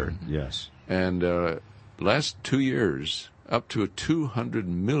prayer. Yes. And last 2 years, up to 200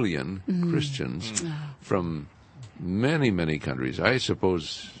 million Christians from many, many countries. I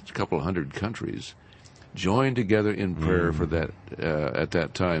suppose a couple hundred countries joined together in prayer for that at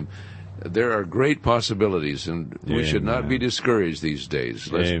that time. There are great possibilities, and we should not be discouraged these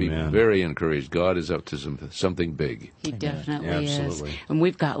days. Let's be very encouraged. God is up to something big. He definitely is. Absolutely. And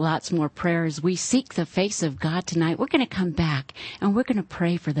we've got lots more prayers. We seek the face of God tonight. We're going to come back, and we're going to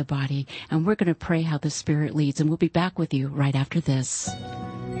pray for the body, and we're going to pray how the Spirit leads. And we'll be back with you right after this.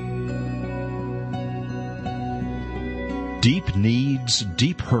 Deep needs,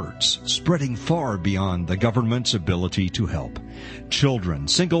 deep hurts, spreading far beyond the government's ability to help. Children,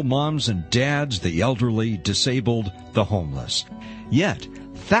 single moms and dads, the elderly, disabled, the homeless. Yet,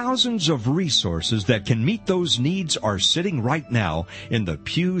 thousands of resources that can meet those needs are sitting right now in the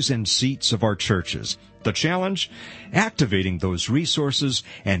pews and seats of our churches. The challenge? Activating those resources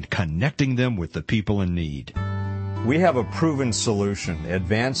and connecting them with the people in need. We have a proven solution,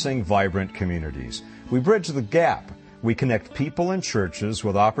 advancing vibrant communities. We bridge the gap. We connect people and churches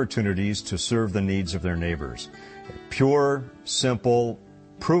with opportunities to serve the needs of their neighbors. Pure, simple,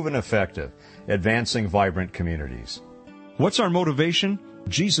 proven effective, advancing vibrant communities. What's our motivation?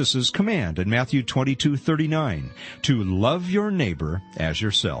 Jesus' command in Matthew 22:39, to love your neighbor as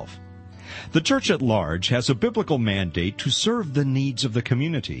yourself. The church at large has a biblical mandate to serve the needs of the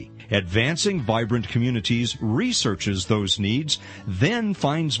community. Advancing Vibrant Communities researches those needs, then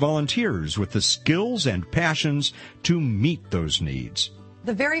finds volunteers with the skills and passions to meet those needs.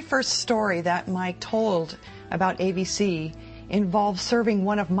 The very first story that Mike told about AVC involved serving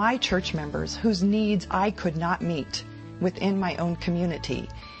one of my church members whose needs I could not meet within my own community.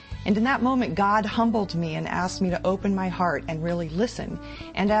 And in that moment, God humbled me and asked me to open my heart and really listen.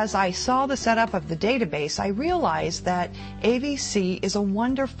 And as I saw the setup of the database, I realized that AVC is a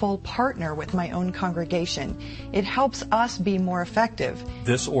wonderful partner with my own congregation. It helps us be more effective.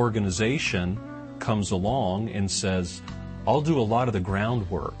 This organization comes along and says, I'll do a lot of the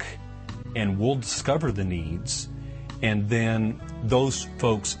groundwork and we'll discover the needs. And then those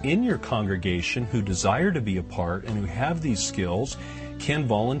folks in your congregation who desire to be a part and who have these skills can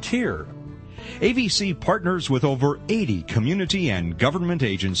volunteer. AVC partners with over 80 community and government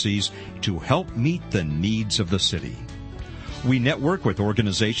agencies to help meet the needs of the city. We network with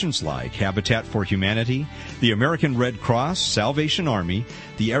organizations like Habitat for Humanity, the American Red Cross, Salvation Army,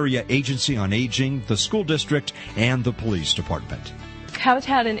 the Area Agency on Aging, the school district, and the police department.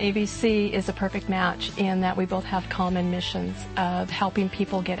 Habitat and AVC is a perfect match in that we both have common missions of helping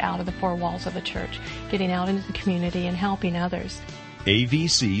people get out of the four walls of the church, getting out into the community and helping others.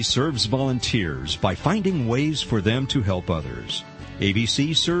 AVC serves volunteers by finding ways for them to help others.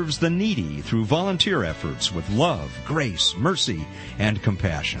 AVC serves the needy through volunteer efforts with love, grace, mercy, and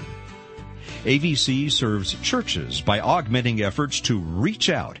compassion. AVC serves churches by augmenting efforts to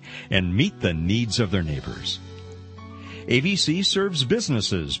reach out and meet the needs of their neighbors. AVC serves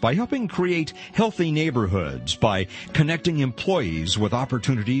businesses by helping create healthy neighborhoods, by connecting employees with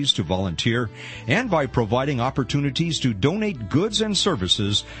opportunities to volunteer, and by providing opportunities to donate goods and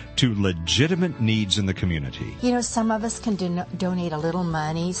services to legitimate needs in the community. You know, some of us can donate a little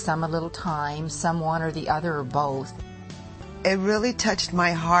money, some a little time, some one or the other or both. It really touched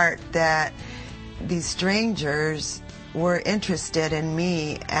my heart that these strangers were interested in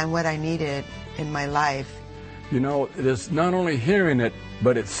me and what I needed in my life. You know, it's not only hearing it,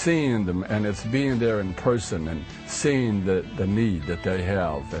 but it's seeing them, and it's being there in person and seeing the need that they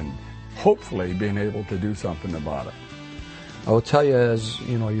have, and hopefully being able to do something about it. I will tell you, as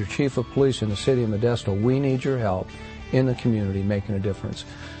you know, your chief of police in the city of Modesto, we need your help in the community making a difference.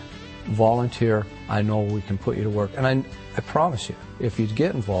 Volunteer. I know we can put you to work, and I promise you, if you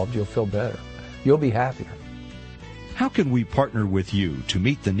get involved, you'll feel better. You'll be happier. How can we partner with you to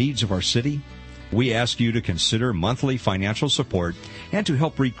meet the needs of our city? We ask you to consider monthly financial support and to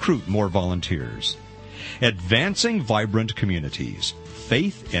help recruit more volunteers. Advancing Vibrant Communities.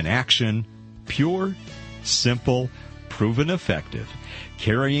 Faith in action. Pure, simple, proven effective.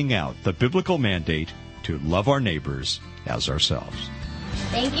 Carrying out the biblical mandate to love our neighbors as ourselves.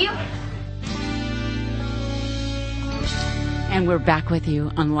 Thank you. And we're back with you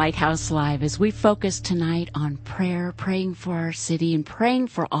on Lighthouse Live as we focus tonight on prayer, praying for our city and praying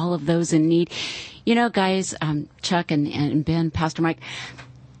for all of those in need. You know, guys, Chuck and Ben, Pastor Mike,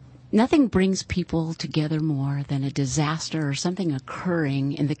 Nothing brings people together more than a disaster or something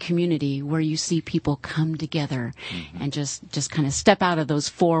occurring in the community where you see people come together and just kind of step out of those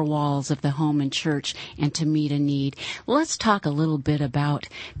four walls of the home and church and to meet a need. Let's talk a little bit about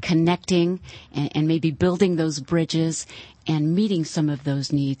connecting and maybe building those bridges and meeting some of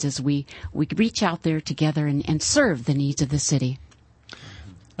those needs as we reach out there together and serve the needs of the city.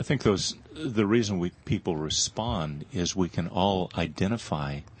 I think the reason people respond is we can all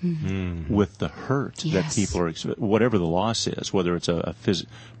identify with the hurt that people are, whatever the loss is, whether it's a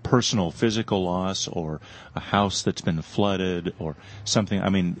personal physical loss or a house that's been flooded or something. I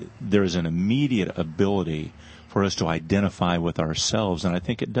mean, there's an immediate ability for us to identify with ourselves, and I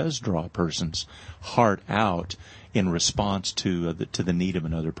think it does draw a person's heart out in response to the need of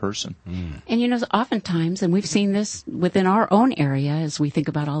another person. And oftentimes, and we've seen this within our own area as we think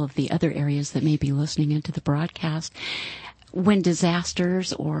about all of the other areas that may be listening into the broadcast, when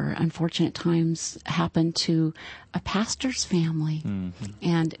disasters or unfortunate times happen to a pastor's family,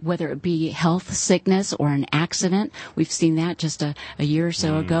 and whether it be health, sickness, or an accident, we've seen that just a year or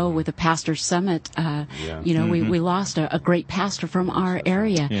so ago with a pastor's summit. We lost a great pastor from our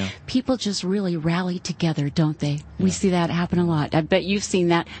area. Yeah. People just really rally together, don't they? We see that happen a lot. I bet you've seen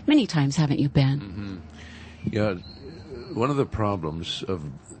that many times, haven't you, Ben? Yeah, one of the problems of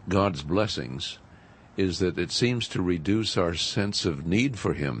God's blessings is that it seems to reduce our sense of need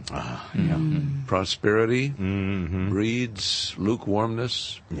for Him. Prosperity breeds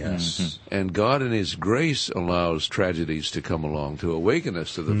lukewarmness. Yes. And God in His grace allows tragedies to come along to awaken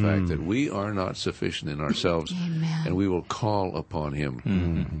us to the fact that we are not sufficient in ourselves. Amen. And we will call upon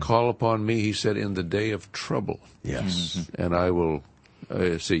Him. Call upon me, He said, in the day of trouble. Yes. And I will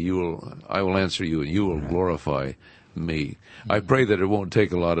I will answer you, and you will glorify me. I pray that it won't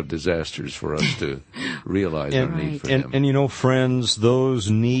take a lot of disasters for us to realize our need for Him. And friends, those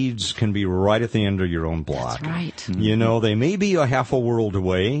needs can be right at the end of your own block. That's right. They may be a half a world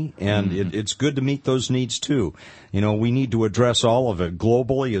away, and it's good to meet those needs too. We need to address all of it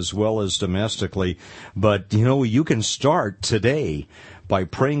globally as well as domestically. But, you can start today by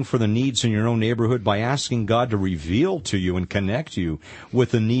praying for the needs in your own neighborhood, by asking God to reveal to you and connect you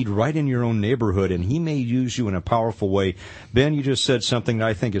with the need right in your own neighborhood, and He may use you in a powerful way. Ben, you just said something that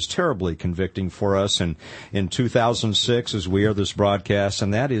I think is terribly convicting for us in 2006 as we air this broadcast,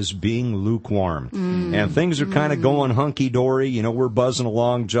 and that is being lukewarm. And things are kind of going hunky-dory. We're buzzing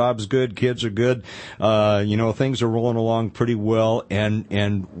along, job's good, kids are good, things are rolling along pretty well,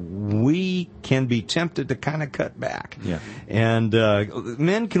 and we can be tempted to kind of cut back. Yeah. And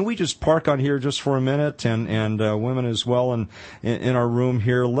men, can we just park on here just for a minute, and women as well in our room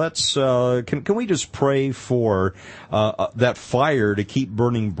here? Let's can we just pray for that fire to keep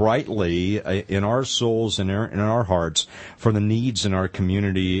burning brightly in our souls and in our hearts for the needs in our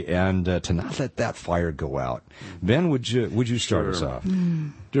community, and to not let that fire go out. Ben, would you start us off?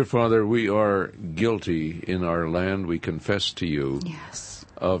 Dear Father, we are guilty in our land. We confess to you. Yes.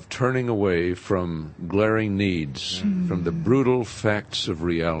 Of turning away from glaring needs, from the brutal facts of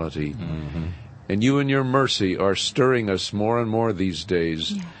reality. And you in your mercy are stirring us more and more these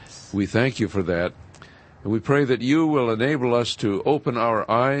days. Yes. We thank you for that. And we pray that you will enable us to open our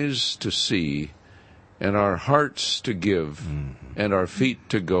eyes to see, and our hearts to give, and our feet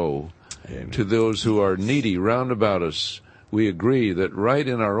to go. Amen. To those who are needy round about us. We agree that right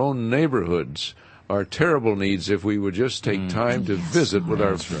in our own neighborhoods, our terrible needs, if we would just take time to visit with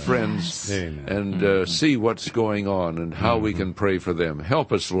our friends and see what's going on and how we can pray for them.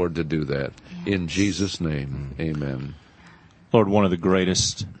 Help us, Lord, to do that. In Jesus' name, amen. Lord, one of the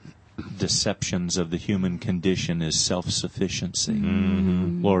greatest deceptions of the human condition is self-sufficiency.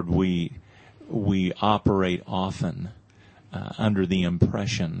 Lord, we operate often under the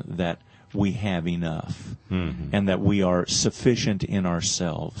impression that we have enough and that we are sufficient in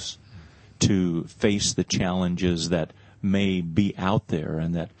ourselves to face the challenges that may be out there,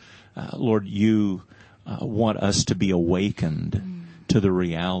 and that, Lord, you want us to be awakened to the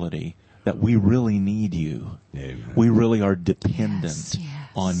reality that we really need you. Amen. We really are dependent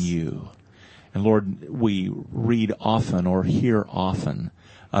on you. And Lord, we read often or hear often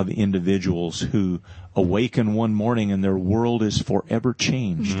of individuals who awaken one morning and their world is forever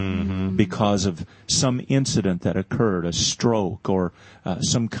changed because of some incident that occurred, a stroke or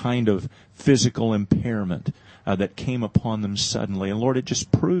some kind of physical impairment that came upon them suddenly. And Lord, it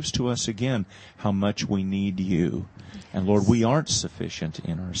just proves to us again how much we need you. And Lord, we aren't sufficient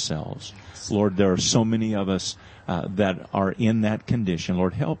in ourselves. Lord, there are so many of us that are in that condition.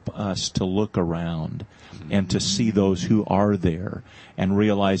 Lord, help us to look around and to see those who are there and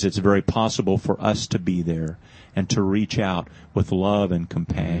realize it's very possible for us to be there and to reach out with love and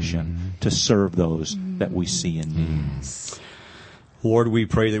compassion to serve those that we see in need. Lord, we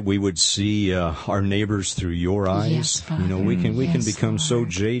pray that we would see our neighbors through your eyes. Yes, Father. You know, we can Yes, become so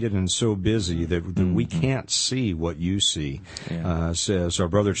Lord. jaded and so busy that we can't see what you see. As our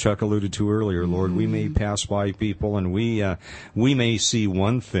brother Chuck alluded to earlier, Lord, we may pass by people and we may see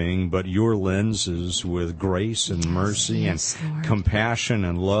one thing, but your lenses with grace and mercy and Lord. compassion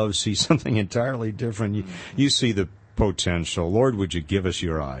and love see something entirely different. You see the potential. Lord, would you give us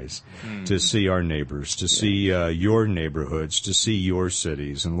your eyes to see our neighbors, to see your neighborhoods, to see your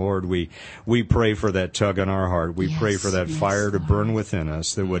cities. And Lord, we pray for that tug on our heart. We pray for that fire to burn within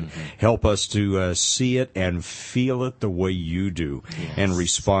us that would help us to see it and feel it the way you do and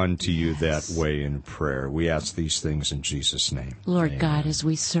respond to you that way in prayer. We ask these things in Jesus' name. Lord Amen. God, as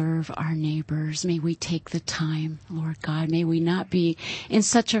we serve our neighbors, may we take the time, Lord God. May we not be in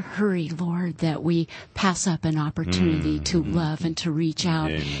such a hurry, Lord, that we pass up an opportunity to love and to reach out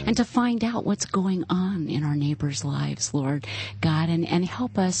and to find out what's going on in our neighbors' lives, Lord God. And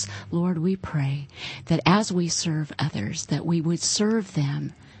help us, Lord, we pray that as we serve others, that we would serve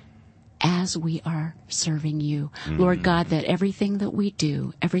them as we are serving you. Lord God, that everything that we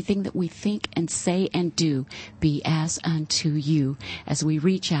do, everything that we think and say and do be as unto you as we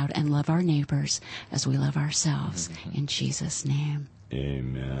reach out and love our neighbors as we love ourselves. In Jesus' name.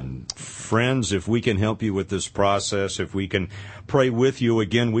 Amen. Friends, if we can help you with this process, if we can pray with you,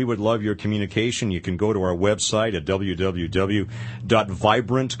 again, we would love your communication. You can go to our website at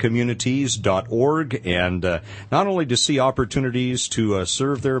www.vibrantcommunities.org and not only to see opportunities to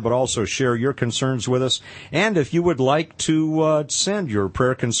serve there, but also share your concerns with us. And if you would like to send your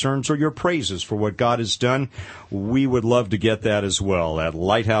prayer concerns or your praises for what God has done, we would love to get that as well at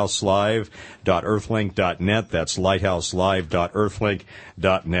lighthouselive.earthlink.net. That's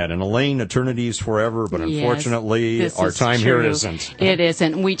lighthouselive.earthlink.net. And Elaine, eternity is forever, but unfortunately, our time here isn't. It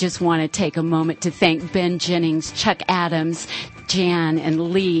isn't. We just want to take a moment to thank Ben Jennings, Chuck Adams, Jan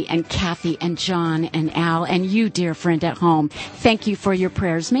and Lee and Kathy and John and Al and you, dear friend at home. Thank you for your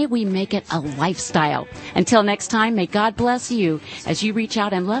prayers. May we make it a lifestyle. Until next time, may God bless you as you reach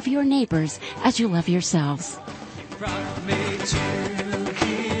out and love your neighbors as you love yourselves. Brought me to